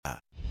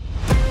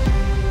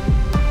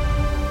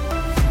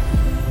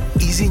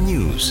Easy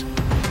News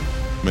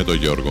με τον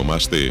Γιώργο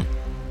Μαστή.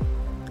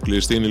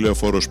 Κλειστή είναι η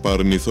λεωφόρος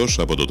Πάρνηθος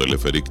από το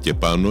τελεφερίκ και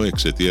πάνω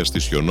εξαιτίας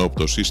της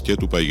χιονόπτωσης και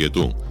του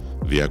παγετού.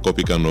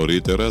 Διακόπηκαν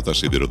νωρίτερα τα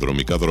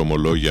σιδηροδρομικά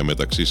δρομολόγια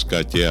μεταξύ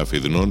Σκά και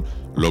Αφιδνών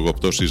λόγω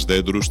πτώσης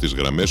δέντρου στις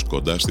γραμμές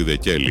κοντά στη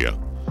Δεκέλεια.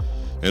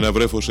 Ένα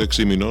βρέφος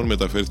 6 μηνών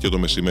μεταφέρθηκε το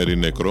μεσημέρι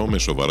νεκρό με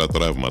σοβαρά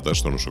τραύματα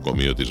στο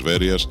νοσοκομείο της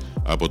Βέρειας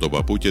από τον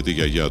παππού και τη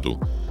γιαγιά του.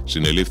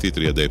 Συνελήφθη η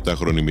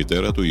 37χρονη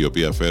μητέρα του, η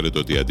οποία φέρεται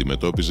ότι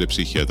αντιμετώπιζε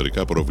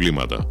ψυχιατρικά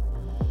προβλήματα.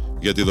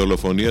 Για τη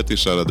δολοφονία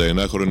της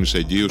 41χρονης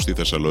εγγύου στη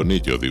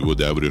Θεσσαλονίκη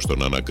οδηγούνται αύριο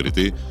στον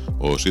ανακριτή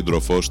ο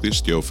σύντροφός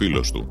της και ο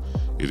φίλος του.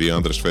 Οι δύο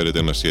άντρες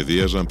φέρεται να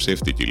σχεδίαζαν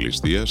ψεύτικη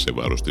ληστεία σε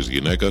βάρος της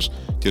γυναίκας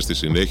και στη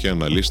συνέχεια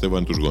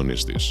αναλίστευαν τους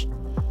γονείς της.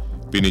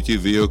 Ποινική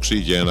δίωξη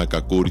για ένα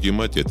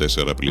κακούργημα και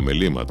 4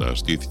 πλημελήματα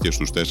ασκήθηκε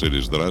στους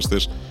 4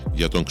 δράστες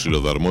για τον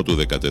ξυλοδαρμό του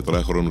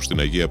 14χρονου στην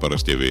Αγία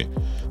Παρασκευή.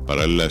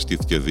 Παράλληλα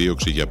ασκήθηκε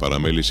δίωξη για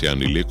παραμέληση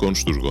ανηλίκων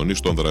στους γονείς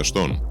των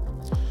δραστών.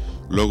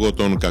 Λόγω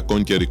των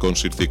κακών καιρικών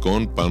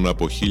συνθηκών, πάνω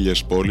από 1.000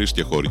 πόλεις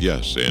και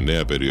χωριά σε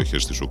 9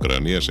 περιοχές της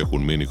Ουκρανίας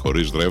έχουν μείνει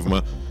χωρίς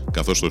ρεύμα,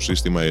 καθώς το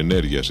σύστημα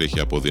ενέργειας έχει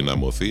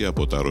αποδυναμωθεί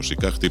από τα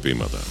ρωσικά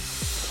χτυπήματα.